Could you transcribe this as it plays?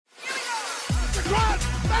the cross.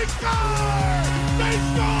 They score! They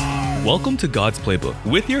score! Welcome to God's Playbook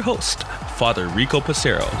with your host, Father Rico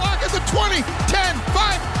Passero. Lock at the 20, 10,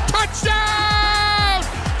 5, touchdown!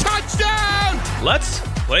 Touchdown! Let's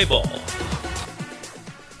play ball.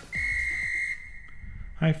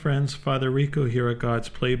 Hi friends, Father Rico here at God's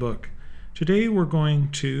Playbook. Today we're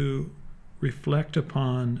going to reflect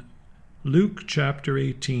upon Luke chapter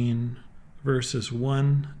 18, verses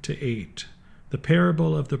 1 to 8, the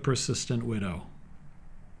parable of the persistent widow.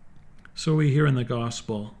 So we hear in the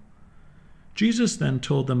Gospel, Jesus then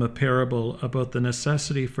told them a parable about the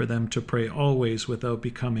necessity for them to pray always without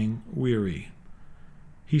becoming weary.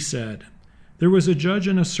 He said, "There was a judge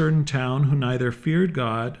in a certain town who neither feared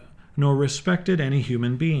God nor respected any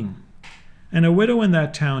human being. And a widow in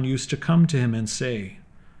that town used to come to him and say,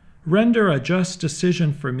 'Render a just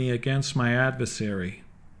decision for me against my adversary.'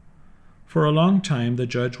 For a long time the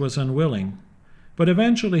judge was unwilling, but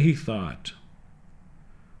eventually he thought,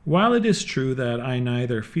 'While it is true that I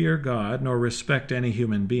neither fear God nor respect any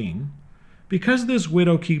human being, because this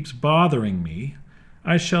widow keeps bothering me,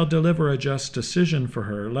 I shall deliver a just decision for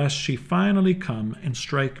her, lest she finally come and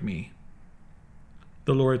strike me.'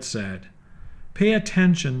 The Lord said, 'Pay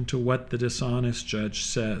attention to what the dishonest judge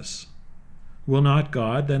says. Will not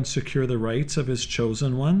God then secure the rights of his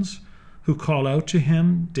chosen ones, who call out to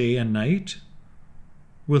him day and night?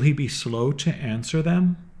 Will he be slow to answer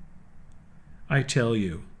them? I tell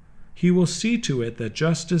you, he will see to it that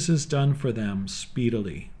justice is done for them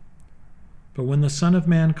speedily. But when the Son of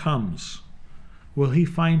Man comes, will he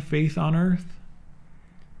find faith on earth?'"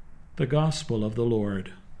 The Gospel of the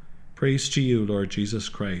Lord. Praise to you, Lord Jesus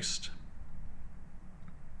Christ.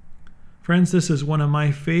 Friends, this is one of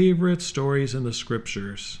my favorite stories in the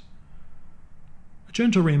Scriptures. A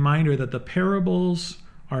gentle reminder that the parables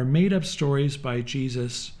are made-up stories by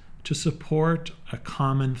Jesus to support a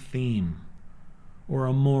common theme or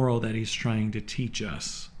a moral that he's trying to teach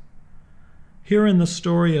us. Here in the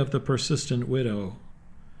story of the persistent widow,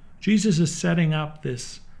 Jesus is setting up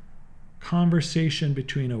this conversation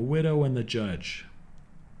between a widow and the judge.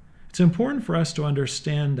 It's important for us to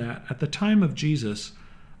understand that at the time of Jesus,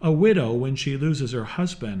 a widow, when she loses her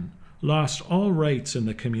husband, lost all rights in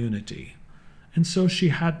the community. And so she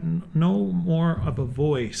had no more of a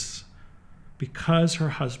voice because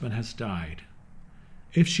her husband has died.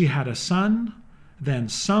 If she had a son, then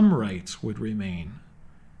some rights would remain.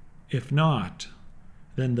 If not,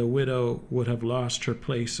 then the widow would have lost her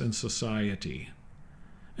place in society.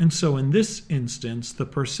 And so in this instance, the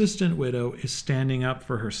persistent widow is standing up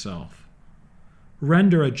for herself.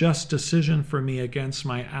 "Render a just decision for me against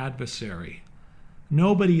my adversary."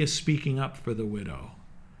 Nobody is speaking up for the widow.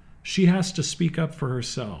 She has to speak up for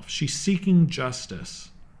herself. She's seeking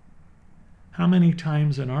justice. How many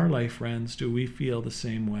times in our life, friends, do we feel the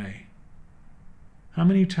same way? How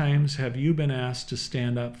many times have you been asked to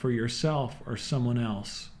stand up for yourself or someone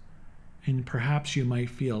else, and perhaps you might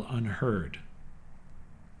feel unheard?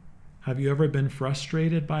 Have you ever been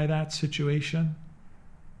frustrated by that situation?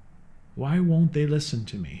 Why won't they listen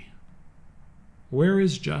to me? Where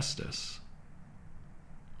is justice?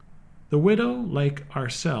 The widow, like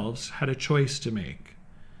ourselves, had a choice to make.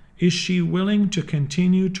 Is she willing to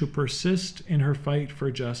continue to persist in her fight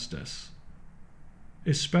for justice,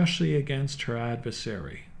 especially against her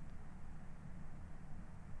adversary?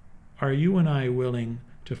 Are you and I willing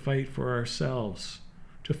to fight for ourselves,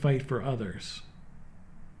 to fight for others,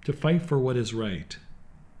 to fight for what is right,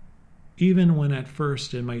 even when at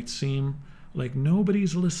first it might seem like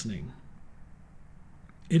nobody's listening?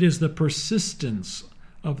 It is the persistence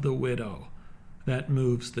of the widow that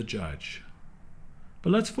moves the judge.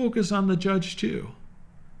 But let's focus on the judge too.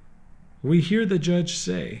 We hear the judge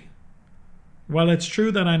say, "While it's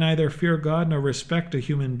true that I neither fear God nor respect a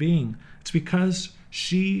human being, it's because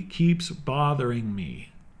she keeps bothering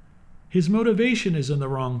me." His motivation is in the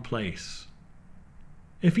wrong place.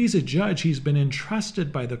 If he's a judge, he's been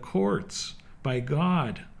entrusted by the courts, by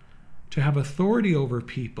God, to have authority over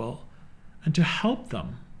people and to help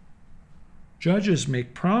them. Judges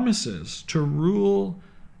make promises to rule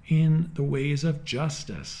in the ways of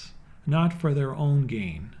justice, not for their own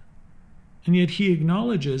gain. And yet he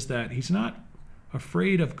acknowledges that he's not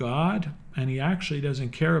afraid of God, and he actually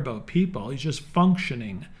doesn't care about people. He's just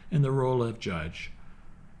functioning in the role of judge.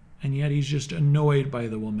 And yet he's just annoyed by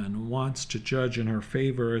the woman, wants to judge in her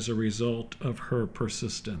favor as a result of her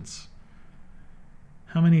persistence.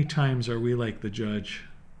 How many times are we like the judge?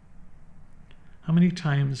 How many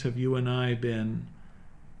times have you and I been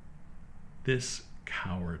this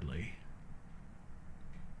cowardly?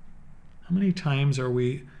 How many times are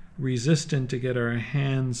we resistant to get our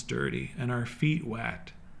hands dirty and our feet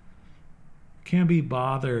wet can't be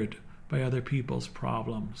bothered by other people's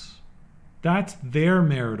problems. That's their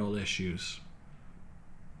marital issues.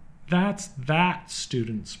 That's that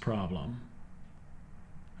student's problem.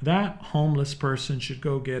 That homeless person should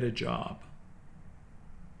go get a job.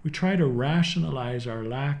 We try to rationalize our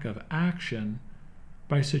lack of action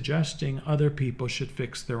by suggesting other people should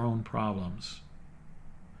fix their own problems.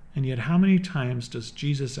 And yet, how many times does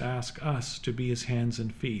Jesus ask us to be his hands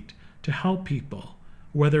and feet, to help people,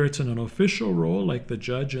 whether it's in an official role like the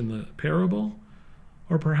judge in the parable,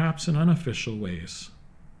 or perhaps in unofficial ways?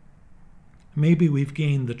 Maybe we've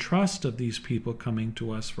gained the trust of these people coming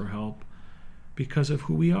to us for help because of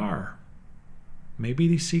who we are. Maybe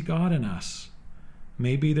they see God in us.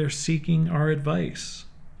 Maybe they're seeking our advice.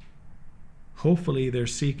 Hopefully they're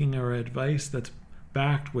seeking our advice that's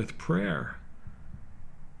backed with prayer,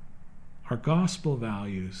 our gospel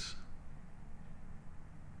values.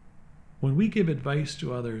 When we give advice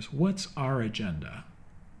to others, what's our agenda?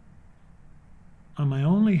 Am I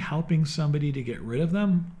only helping somebody to get rid of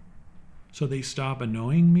them so they stop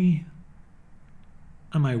annoying me?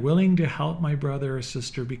 Am I willing to help my brother or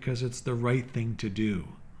sister because it's the right thing to do?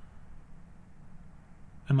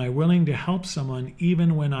 Am I willing to help someone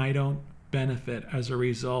even when I don't benefit as a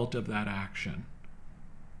result of that action?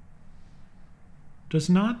 Does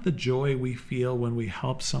not the joy we feel when we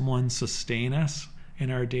help someone sustain us in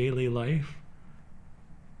our daily life?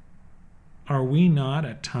 Are we not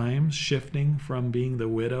at times shifting from being the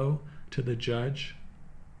widow to the judge?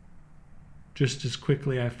 Just as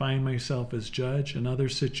quickly I find myself as judge, in other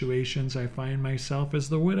situations I find myself as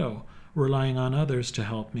the widow, relying on others to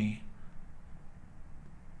help me.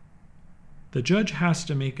 The judge has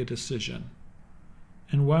to make a decision.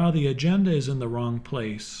 And while the agenda is in the wrong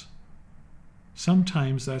place,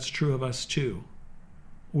 sometimes that's true of us too.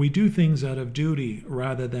 We do things out of duty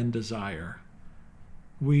rather than desire.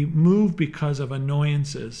 We move because of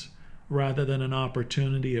annoyances rather than an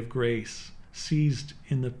opportunity of grace seized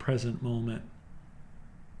in the present moment.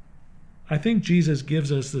 I think Jesus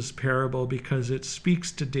gives us this parable because it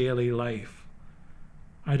speaks to daily life.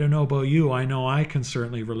 I don't know about you, I know I can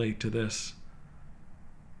certainly relate to this.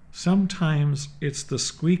 Sometimes it's the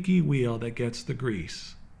squeaky wheel that gets the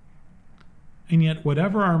grease. And yet,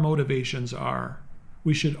 whatever our motivations are,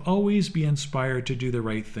 we should always be inspired to do the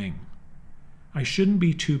right thing. I shouldn't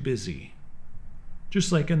be too busy.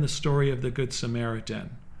 Just like in the story of the Good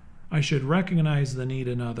Samaritan, I should recognize the need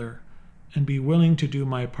in another and be willing to do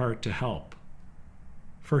my part to help.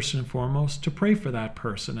 First and foremost, to pray for that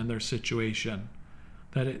person and their situation,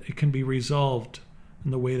 that it can be resolved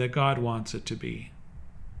in the way that God wants it to be.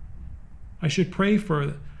 I should pray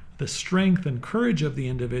for the strength and courage of the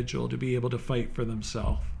individual to be able to fight for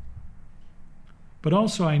themselves. But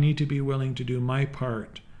also I need to be willing to do my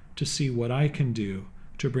part to see what I can do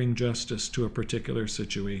to bring justice to a particular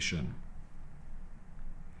situation.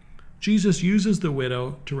 Jesus uses the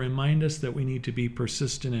widow to remind us that we need to be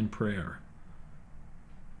persistent in prayer.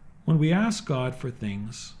 When we ask God for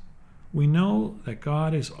things, we know that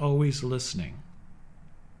God is always listening,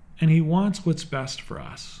 and he wants what's best for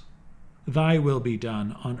us. Thy will be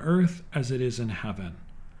done on earth as it is in heaven.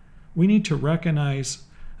 We need to recognize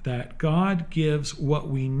that God gives what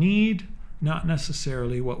we need, not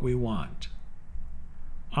necessarily what we want.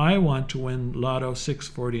 I want to win Lotto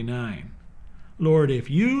 649. Lord, if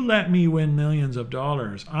you let me win millions of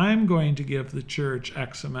dollars, I'm going to give the church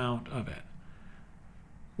X amount of it.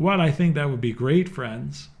 While I think that would be great,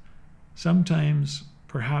 friends, sometimes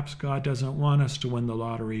perhaps God doesn't want us to win the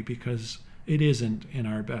lottery because it isn't in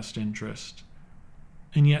our best interest.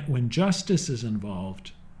 And yet when justice is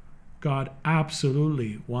involved, God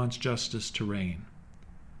absolutely wants justice to reign.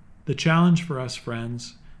 The challenge for us,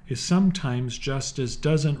 friends, is sometimes justice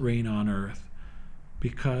doesn't reign on earth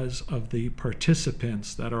because of the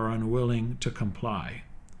participants that are unwilling to comply.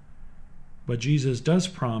 But Jesus does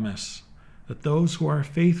promise that those who are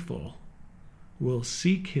faithful will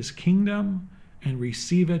seek his kingdom and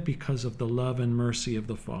receive it because of the love and mercy of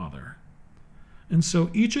the Father. And so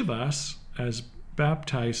each of us, as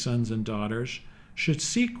baptized sons and daughters, should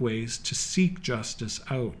seek ways to seek justice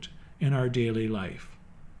out in our daily life,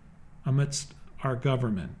 amidst our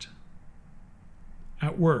government,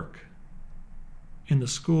 at work, in the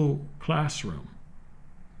school classroom,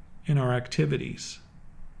 in our activities.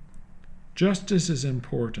 Justice is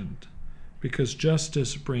important because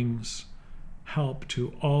justice brings help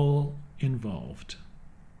to all involved.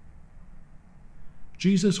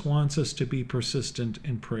 Jesus wants us to be persistent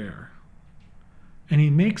in prayer. And he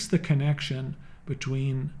makes the connection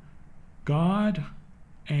between God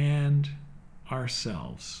and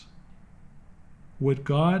ourselves. Would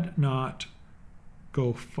God not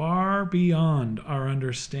go far beyond our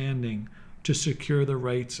understanding to secure the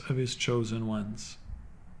rights of his chosen ones.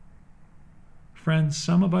 Friends,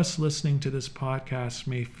 some of us listening to this podcast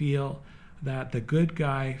may feel that the good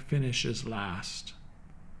guy finishes last.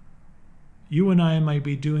 You and I might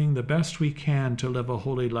be doing the best we can to live a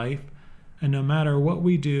holy life, and no matter what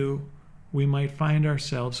we do, we might find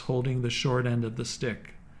ourselves holding the short end of the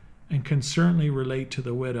stick, and can certainly relate to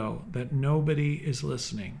the widow that nobody is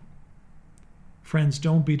listening. Friends,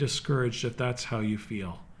 don't be discouraged if that's how you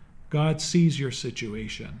feel. God sees your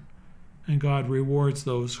situation, and God rewards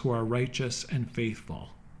those who are righteous and faithful.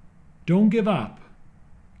 Don't give up.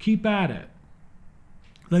 Keep at it.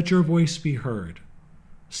 Let your voice be heard.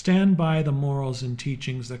 Stand by the morals and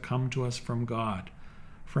teachings that come to us from God,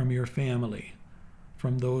 from your family,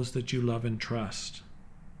 from those that you love and trust.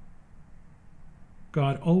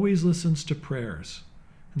 God always listens to prayers,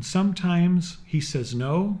 and sometimes he says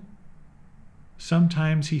no,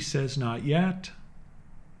 sometimes he says not yet,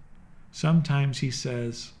 sometimes he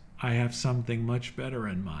says, I have something much better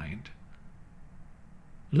in mind.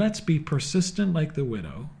 Let's be persistent like the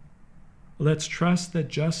widow. Let's trust that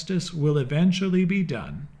justice will eventually be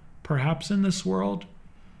done, perhaps in this world,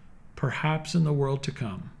 perhaps in the world to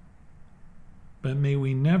come. But may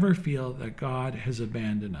we never feel that God has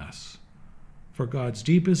abandoned us. For God's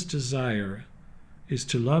deepest desire is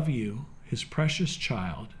to love you, his precious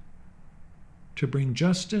child, to bring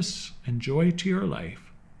justice and joy to your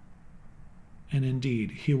life. And indeed,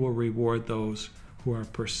 he will reward those who are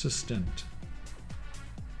persistent.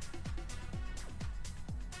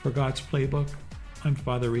 For God's Playbook, I'm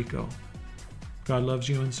Father Rico. God loves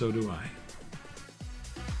you, and so do I.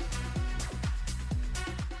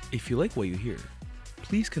 If you like what you hear,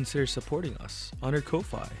 please consider supporting us on our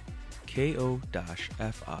Ko-Fi,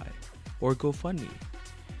 ko-fi, or GoFundMe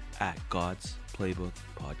at God's Playbook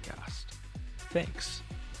Podcast. Thanks,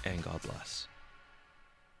 and God bless.